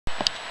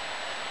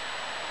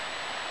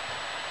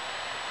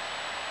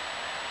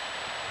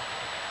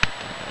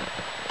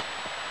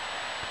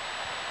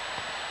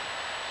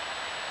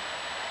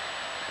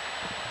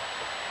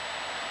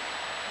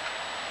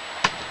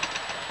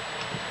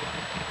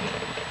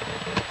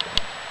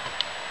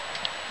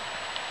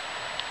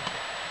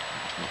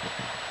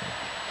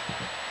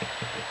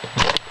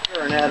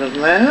Adams,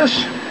 Mass.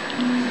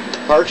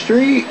 Park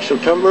Street,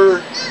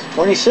 September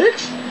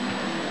 26th.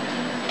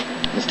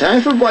 It's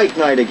time for bike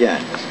night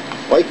again.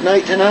 Bike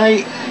night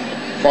tonight,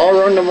 fall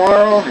run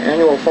tomorrow,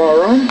 annual fall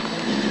run.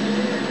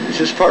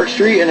 This is Park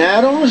Street in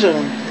Adams, and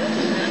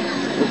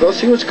we'll go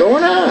see what's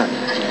going on.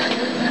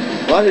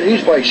 A lot of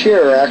these bikes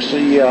here are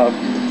actually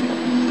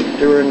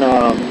they're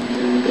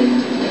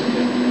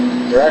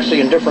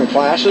actually in different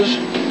classes.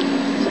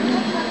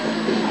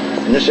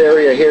 And this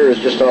area here is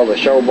just all the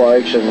show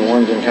bikes and the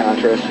ones in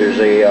contrast. There's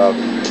a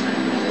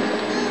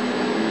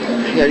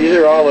yeah, these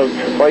are all the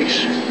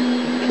bikes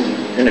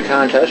in the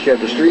contest. You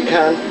have the street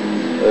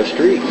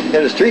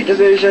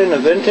division, the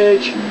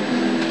vintage,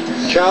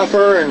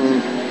 chopper,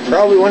 and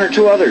probably one or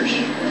two others.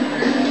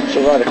 So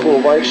a lot of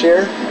cool bikes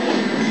here.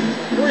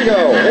 Here we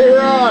go. Hey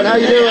Ron, how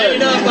you doing?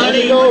 How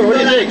you doing, buddy? What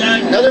do you think?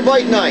 Another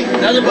bike night.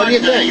 What do you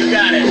think? You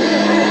got it.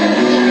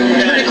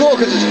 It's pretty cool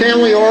because it's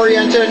family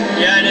oriented.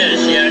 Yeah, it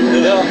is. Yeah,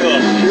 cool. Yeah, Cool.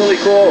 it's really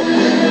cool.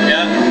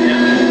 Yeah,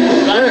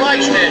 yeah. Not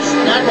bikes, this.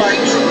 Not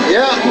bikes.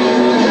 Yeah.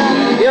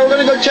 Yeah, we're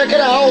gonna go check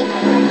it out.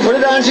 Put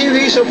it on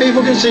TV so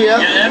people can see it.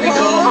 Yeah, that'd be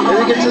cool.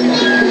 Maybe get to...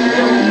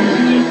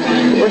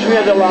 First we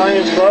have the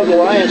Lions Club. The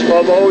Lions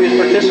Club always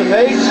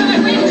participates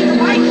in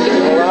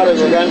a lot of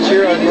events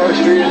here on Park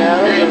Street in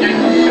Adams.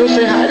 And go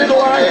say hi to the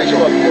Lions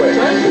Club quick.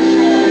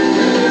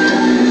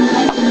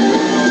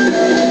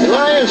 The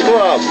Lions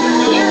Club.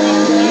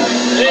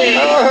 Hey.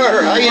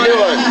 Oh, how you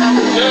doing?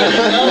 Good.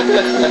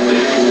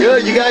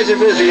 Good. You guys are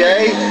busy,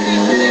 eh?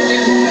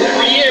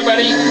 Every year,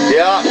 buddy.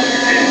 Yeah.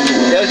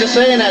 I was just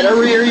saying that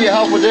every year you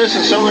help with this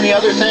and so many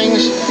other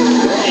things.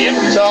 Yep.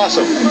 It's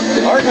awesome.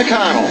 Art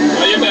McConnell.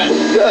 Oh, you bet.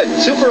 Good.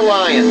 Super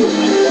Lion.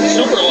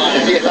 Super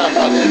Lion.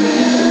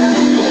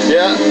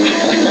 Yeah.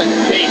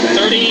 Hey,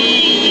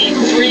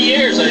 33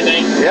 years, I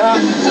think. Yeah.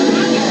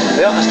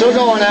 Yeah. Still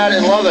going at it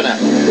and loving it.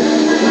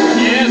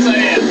 Yes, I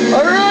am.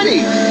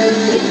 Alrighty.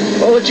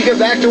 We'll let you get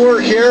back to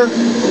work here.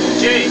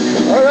 Jay.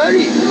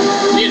 Alrighty.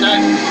 See you,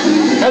 Doug.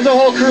 Have the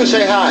whole crew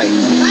say hi.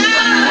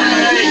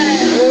 Hi. Hey.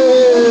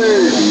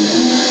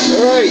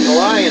 Alright, the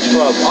Lions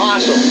Club.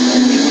 Awesome.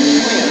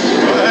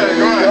 Go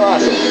ahead.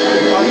 Awesome.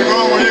 How's it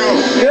going with you?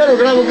 Good, we're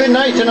gonna have a good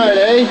night tonight,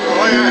 eh? Oh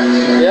yeah.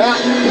 Yeah.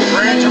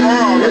 Rain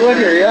tomorrow. Good look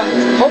here, yeah.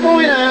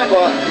 Hopefully not,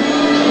 but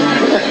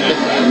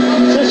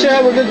since you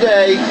have a good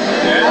day.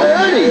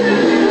 Alrighty.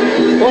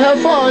 We'll have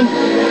fun.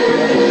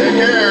 Take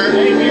care.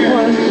 Come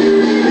on.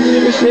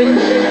 You see?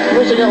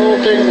 First I got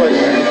little things like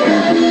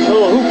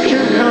little hoop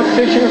shoot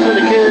competition for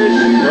the kids,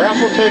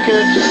 raffle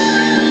tickets.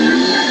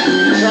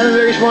 Trying to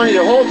raise money.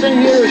 The whole thing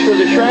here is for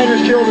the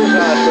Shriners Children's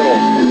Hospital.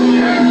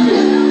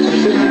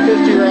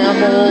 50-50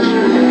 raffles.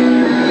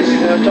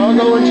 It's all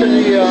going to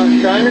the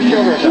Shriners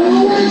Children's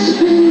Hospital.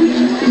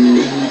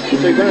 So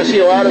you're going to see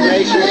a lot of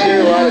Masons here,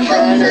 a lot of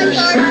Shriners.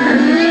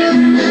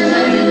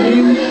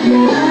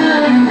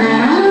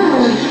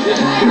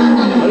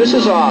 Oh, this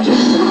is awesome.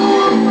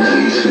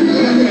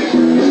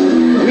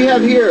 We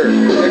have here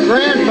the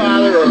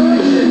grandfather of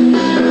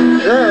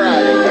trail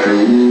riding.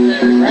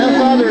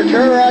 Grandfather of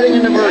trail riding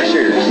in the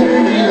Berkshires.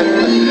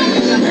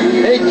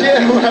 Hey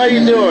Jim, how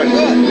you doing?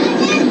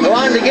 I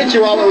wanted to get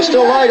you while it was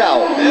still light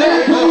out.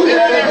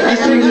 These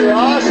things are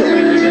awesome.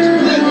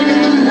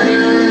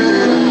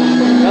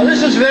 Now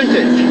this is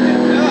vintage.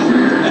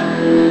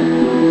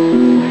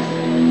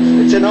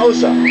 It's an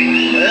Osa.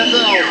 That's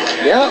an old.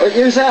 Yeah, what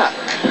year's that?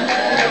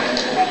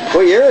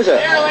 What year is it?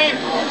 Oh,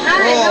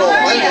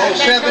 I don't know,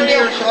 70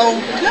 or so.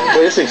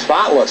 Boy, this thing's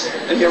spotless.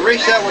 And you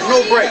race that with no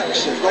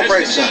brakes. There's no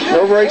brakes on it.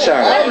 No brakes on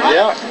it.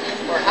 Yeah.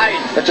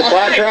 That's a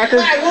flat tracker?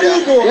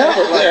 Yeah.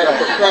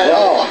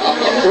 Wow.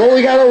 So what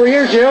we got over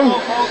here, Jim?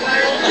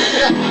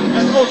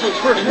 That's Osa's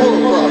first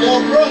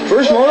motocross.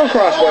 First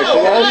motocross bike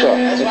from Osa.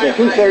 It's a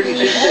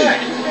 230cc.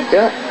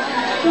 Yeah.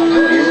 You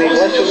made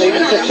less than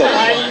 86 of them.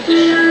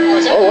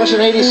 Oh, less than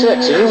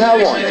 86, and you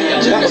have one.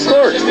 Yeah, of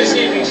course.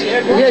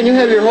 Yeah, and you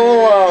have your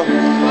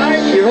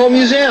whole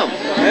museum.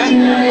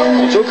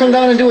 So we'll come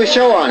down and do a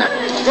show on it.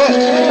 Good.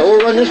 So we'll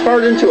run this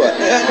part into it.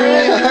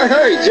 All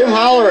right, Jim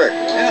Hollerick,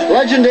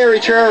 legendary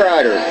trail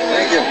rider.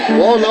 Thank you.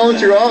 Well known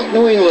throughout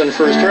New England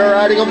for his trail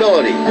riding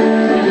ability.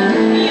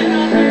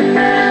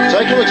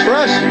 Cycle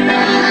Express.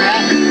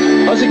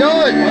 How's it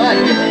going?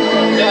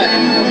 Good.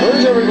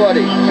 Where's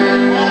everybody?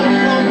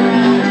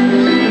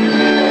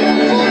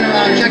 Going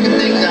around checking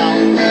things out.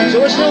 So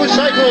what's new with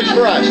Cycle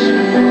Express?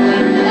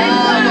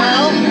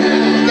 Well,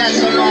 we got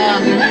some,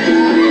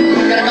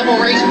 got a couple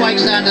race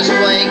bikes on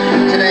display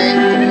today.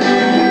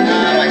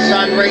 My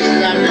son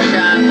races on the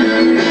shop,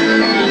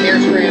 air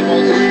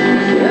scrambles.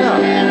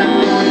 Yeah. And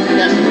we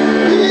got some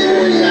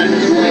toys on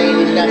display.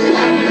 He's got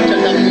some,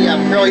 took up the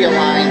Aprilia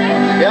line.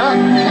 Yeah?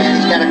 And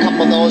he's got a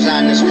couple of those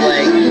on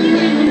display.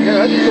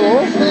 Yeah, that's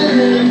cool.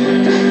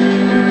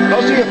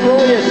 How's the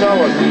Aprilia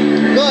selling?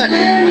 Good,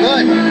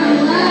 good.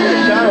 Get a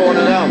shot of one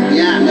of them.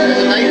 Yeah,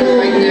 that's a nice one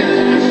right there.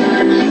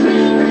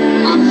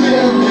 So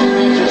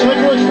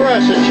Cycle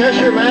Express in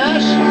Cheshire,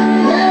 Mass.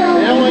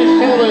 They only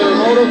sell the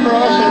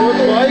motocross and wood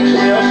bikes.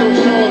 They also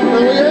sell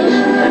Aprilias.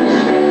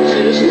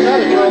 See, this not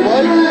a trail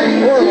bike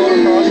or a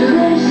motocrosser.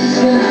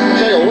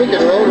 It's like a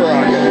wicked road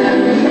rocket.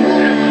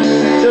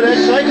 So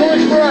that's Cycle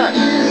Express.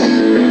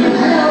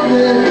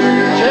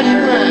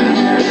 Cheshire,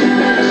 Mass.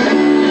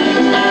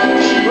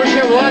 Of course, you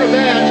have a lot of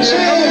bands. You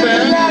have a couple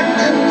bands.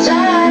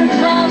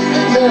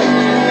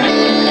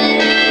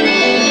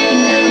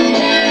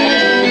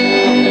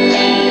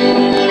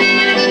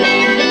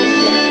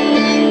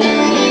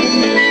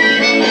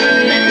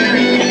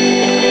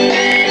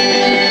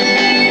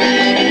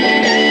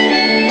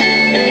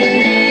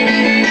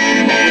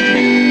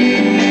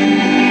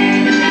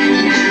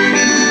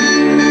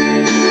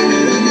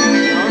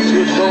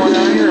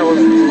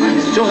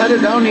 Still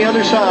headed down the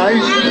other side.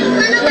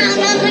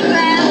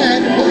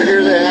 Over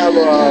here they have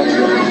a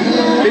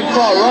big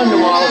fall run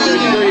tomorrow, so to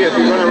show you if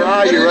you're going to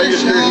ride, you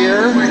register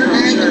here.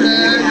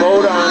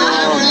 Vote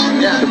on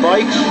the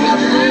bikes.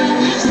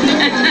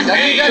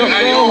 Hey,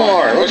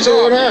 What's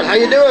going on? How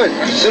you doing?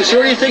 So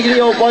what do you think of the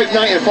old bike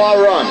night and fall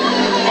run?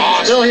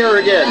 Awesome. Still here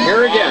again.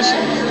 Here again.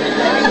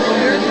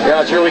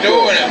 Yeah, it's really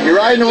cool. You're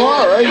riding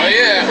tomorrow, right? Oh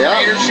yeah.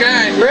 Rain or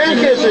shine.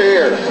 Grandkids are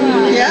here.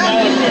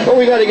 Yeah? Oh,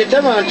 we got to get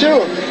them on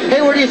too.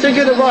 Hey, what do you think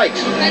of the bikes?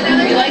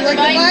 You like the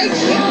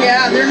bikes?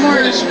 Yeah, they're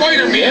more The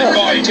Spider-Man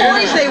bike.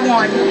 toys they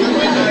want.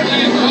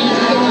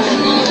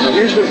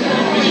 Here's the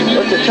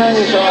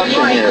Chinese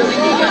auction here.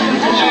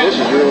 This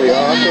is really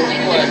awesome.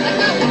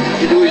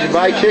 You do is you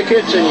buy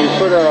tickets and you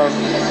put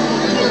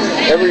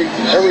everything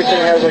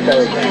has like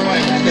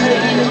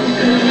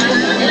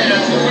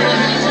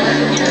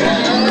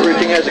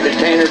everything has a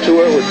container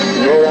to it with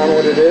wrote on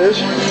what it is.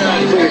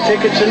 You put your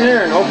tickets in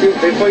there and hope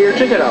they pull your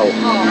ticket out.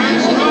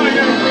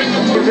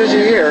 We're busy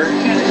here.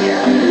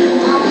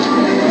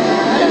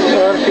 A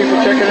lot of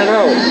people checking it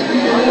out.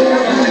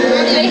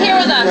 Stay here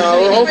with us. Now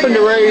we're hoping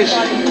to raise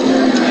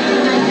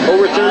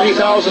over $30,000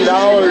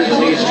 in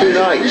these 2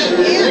 nights.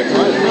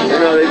 You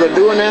know, they've been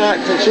doing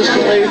that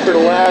consistently for the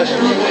last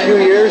few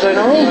years, I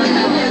know.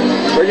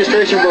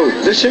 Registration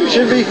booth. This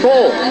should be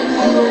full.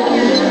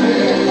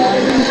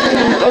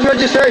 How's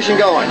registration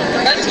going?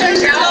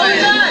 Registration's going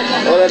good.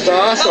 Oh, that's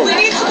awesome. But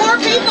we need some more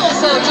people,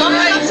 so join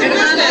us in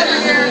business.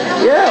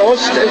 Yeah, well,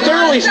 it's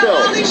early still.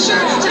 All these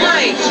shirts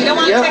tonight. You don't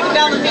want to take them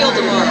down the field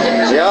tomorrow.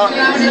 Yeah.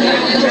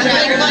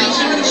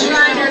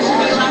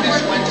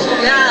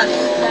 Yes.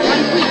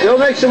 You'll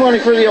make some money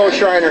for the old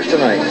Shriners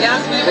tonight.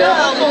 Yes, we will.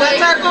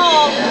 That's our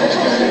goal.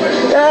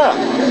 Yeah.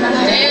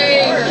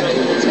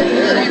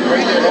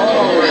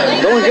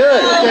 Going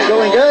good. Okay,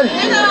 going good.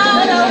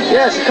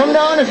 Yes, come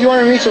down if you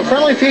want to meet some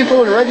friendly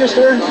people and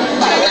register.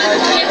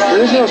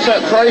 There is no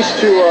set price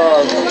to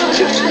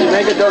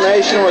make a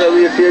donation, whatever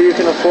you feel you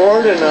can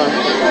afford, and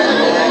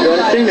do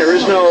anything. There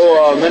is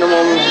no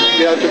minimum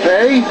you have to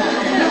pay.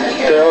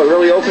 So it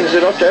really opens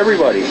it up to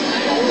everybody.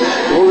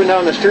 Moving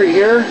down the street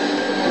here.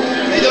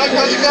 Hey Doug,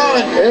 how's it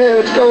going? Hey,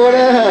 what's going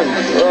on?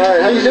 All right,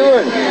 how you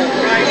doing?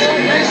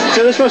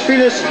 So this must be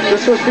the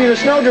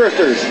snow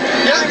drifters.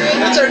 Yeah,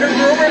 that's our new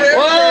groomer there.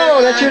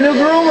 Whoa, that's your new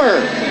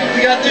groomer.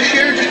 We got this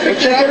year, just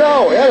picked Check it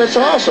out. Yeah, that's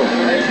awesome.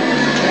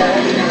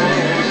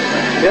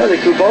 Yeah, the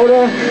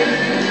Kubota.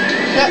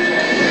 Yeah,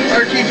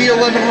 RTV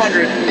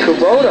 1100.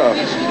 Kubota.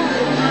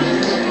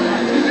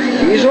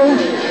 Diesel.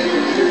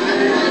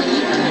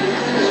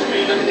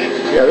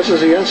 Yeah, this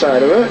is the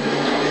inside of it.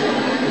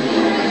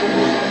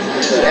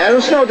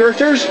 Adam Snow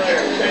Drifters.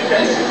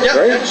 Yeah,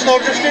 Right? Snow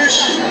Drifters.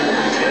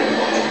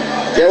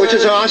 Yeah, which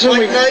is awesome.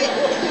 Bike night.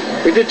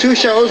 We did 2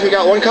 shows. We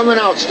got one coming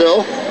out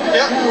still.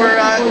 Yeah, we're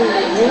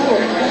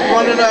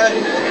running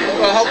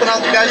helping out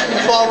the guys from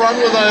the fall run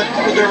with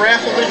their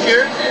raffle this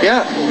year.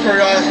 Yeah.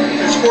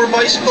 There's 4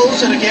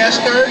 bicycles and a gas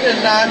cart,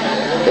 and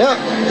Yeah.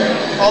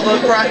 all the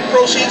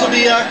proceeds will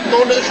be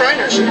going to the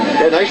Shriners.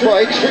 Yeah, nice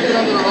bikes.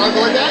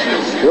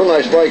 Real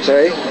nice bikes,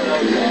 eh?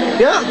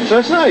 Yeah, so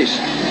that's nice.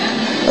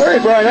 All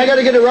right, Brian, I got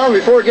to get around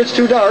before it gets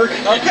too dark.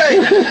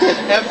 Okay,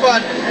 have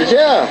fun.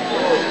 Yeah.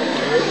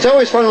 It's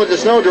always fun with the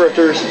snow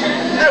drifters.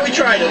 Yeah, we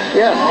tried it.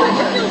 Yeah.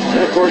 And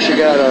of course you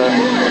got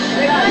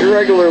your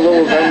regular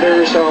little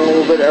vendors selling a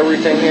little bit of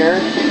everything here.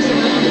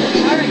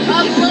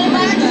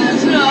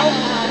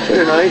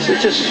 They're nice.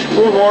 It's just a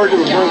little more to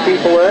bring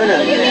people in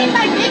and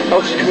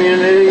helps the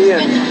community.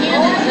 And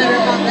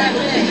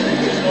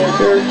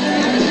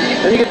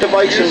then you get the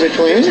bikes in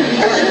between.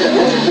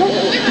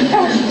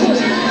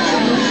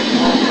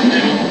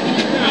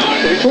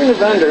 So between the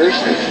vendors,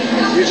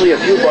 usually a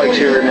few bikes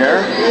here and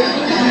there.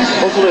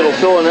 Hopefully it'll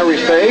fill in every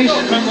space.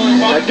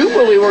 I do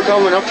believe we're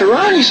coming up to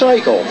Ronnie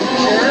Cycle.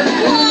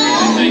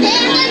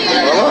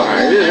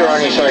 It is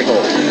Ronnie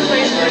Cycle.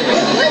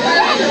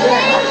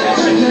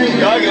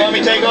 Doug, you want me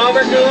to take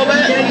over for a little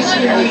bit?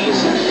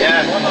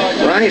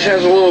 Yeah. Ronnie's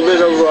has a little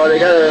bit of,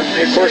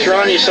 of course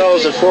Ronnie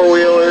sells the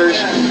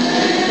 4-wheelers,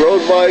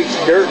 road bikes,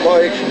 dirt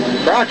bikes,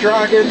 crotch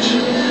rockets.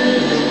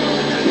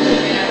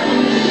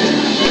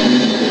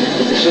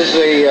 This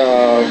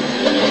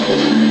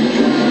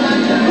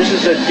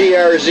is a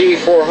DRZ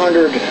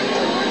 400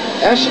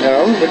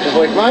 SM, which is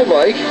like my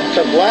bike. It's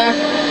a black,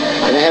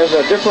 and it has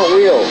a different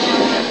wheel.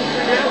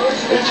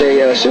 It's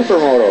a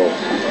supermoto.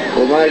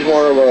 Reminds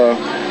more of a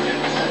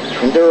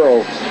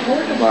Enduro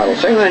model,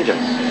 same engine.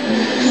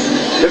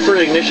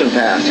 Different ignition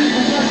path.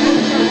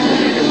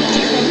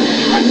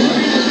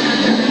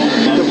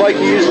 The bike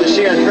you usually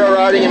see on trail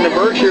riding in the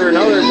Berkshire and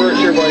other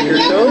Berkshire Biker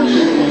shows.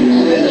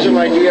 These are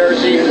my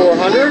DRZ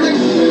 400.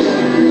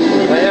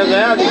 I have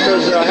that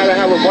because I had to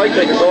have a bike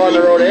that could go on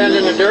the road and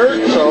in the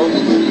dirt, so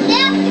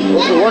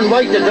this is one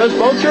bike that does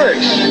both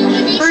tricks.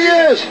 There he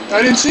is!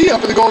 I didn't see you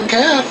up at the Golden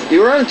Calf.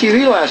 You were on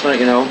TV last night,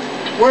 you know.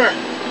 Where?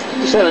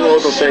 You said on the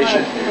local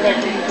station.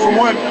 From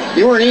when?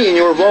 You weren't eating,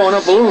 you were blowing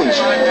up balloons.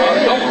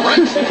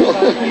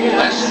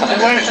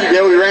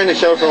 Yeah, we ran the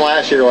show from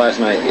last year to last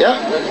night. Yep.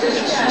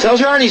 So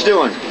how's Ronnie's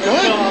doing?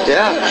 Good.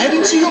 Yeah. I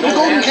didn't see you up at the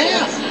Golden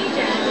Calf.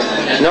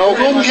 No.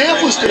 The Golden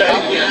Calf was today.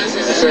 Yes,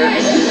 sir.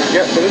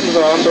 Yep, so this is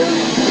awesome.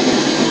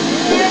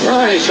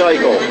 Ronnie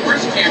cycle.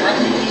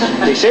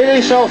 They say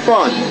they sell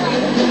fun.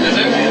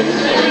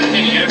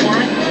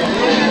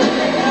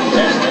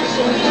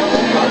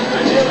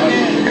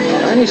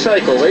 Ronnie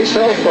cycle, they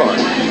sell fun.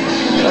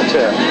 That's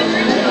it.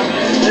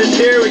 This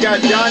here we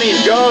got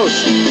Johnny's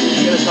Ghost.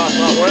 Gonna talk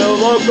about one of the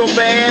local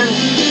bands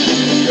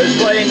that's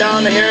playing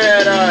down here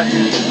at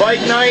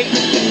Bike Night.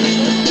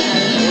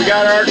 We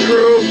got our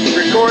crew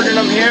recording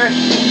them here.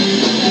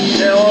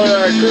 Say hello to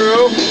our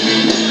crew.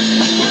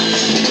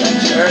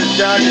 There's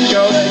Johnny's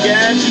Ghost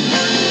again.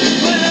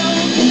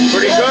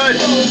 Pretty good.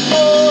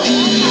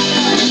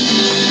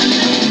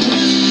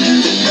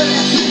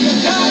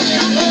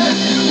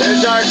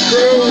 There's our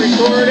crew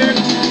recording.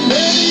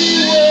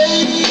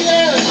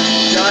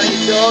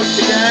 Johnny's Ghost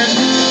again.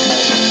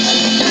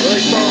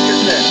 Really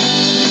focusing.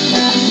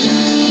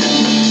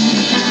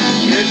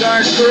 Here's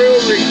our crew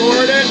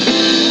recording.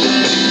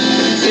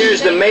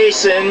 Here's the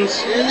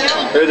Masons,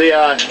 or the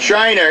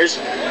Shriners.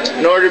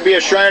 In order to be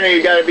a Shriner,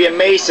 you got to be a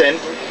Mason.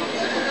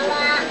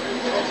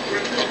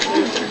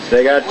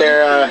 They got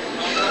their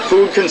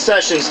food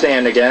concession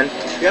stand again.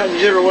 Yeah,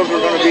 these are the ones we're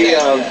going to be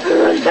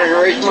trying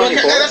to raise money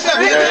for.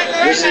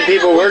 This is the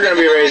people we're going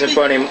to be raising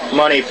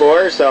money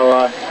for,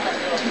 so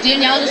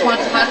Danielle just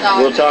wants a hot dog.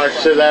 we'll talk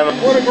to them.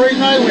 What a great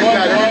night we've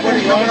got.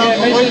 Everybody coming out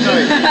for Bike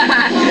Night.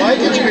 Mike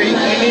and speak.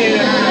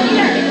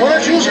 Why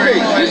don't you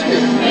speak?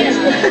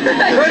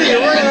 Freddie,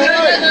 you're running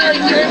away.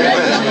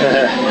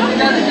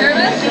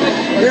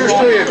 Here's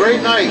to you.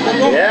 Great night.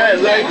 Yeah,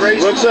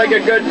 it looks like a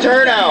good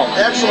turnout.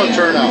 Excellent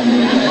turnout.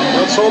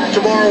 Let's hope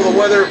tomorrow the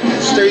weather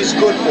stays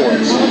good for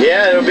us.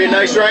 Yeah, it'll be a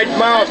nice ride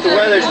tomorrow if the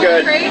weather's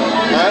good.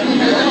 Huh?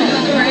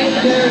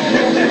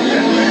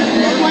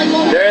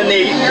 They're in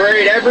the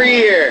parade every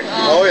year.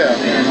 Oh yeah.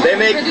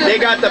 They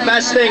got the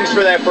best things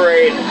for that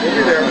parade.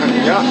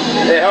 Yeah.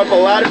 They help a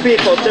lot of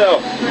people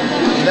too.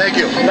 Thank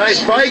you.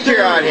 Nice bike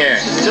you're on here.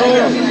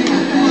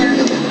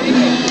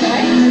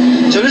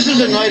 So this is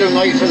a night of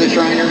night for the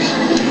Shriners.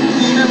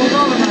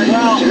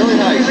 Well, It's really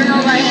nice.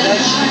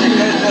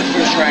 That's for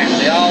the Shriners.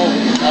 They all,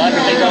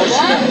 everything goes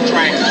to the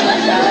Shriners.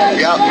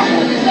 Yeah.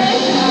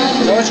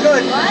 So it's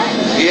good.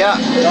 Yeah.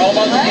 It's all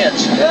about the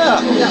kids.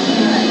 Yeah.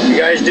 You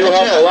guys do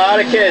help a lot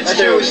of kids That's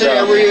what too. we say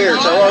every year.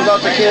 It's all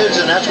about the kids,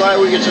 and that's why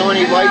we get so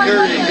many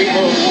bikers and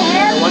people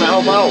that want to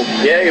help out.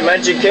 Yeah, you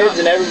mentioned kids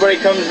and everybody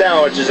comes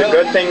down, which is a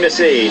good thing to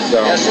see.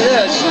 So. Yes, it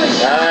is.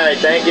 Alright,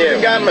 thank you.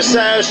 We got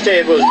massage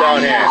tables down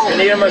here. If you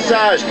need a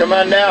massage, come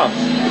on down.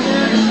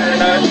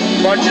 And a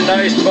bunch of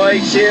nice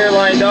bikes here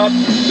lined up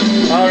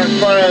out in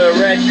front of the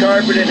red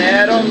carpet in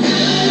Adams.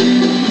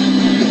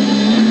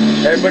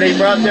 Everybody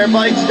brought their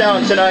bikes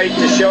down tonight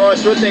to show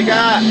us what they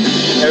got.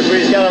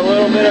 Everybody's got a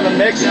little bit of a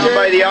mixture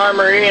by the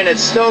Armory, and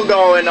it's still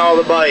going, all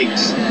the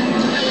bikes.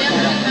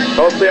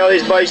 Hopefully all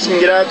these bikes can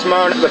get out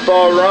tomorrow at the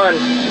fall run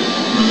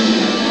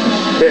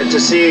to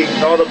see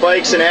all the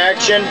bikes in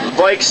action.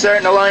 Bikes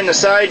starting to line the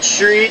side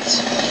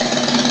streets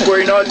where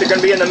you know what they're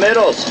going to be in the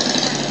middles.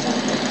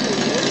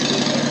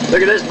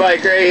 Look at this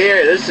bike right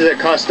here. This is a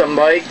custom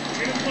bike.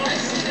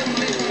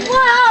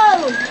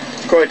 Whoa!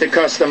 Quite the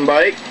custom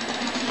bike.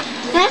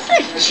 That's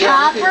a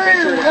chopper.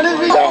 What is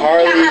it? The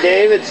Harley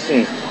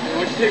Davidson.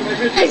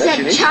 It's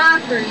a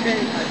chopper.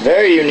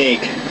 Very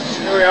unique.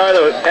 Here we are.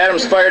 The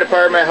Adams Fire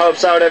Department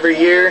helps out every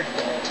year.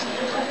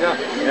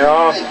 You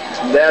know,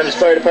 the Adams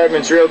Fire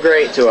Department's real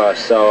great to us,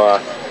 so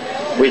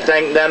we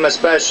thank them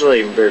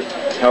especially for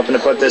helping to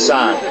put this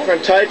on.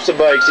 Different types of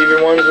bikes,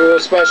 even ones with little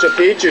special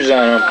features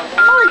on them.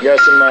 You got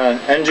some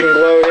engine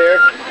glow here.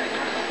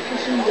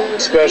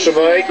 Special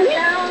bike.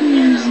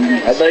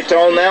 I'd like to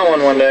own that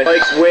one day.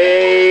 Bike's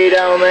way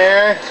down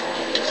there,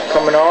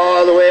 coming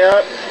all the way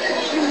up.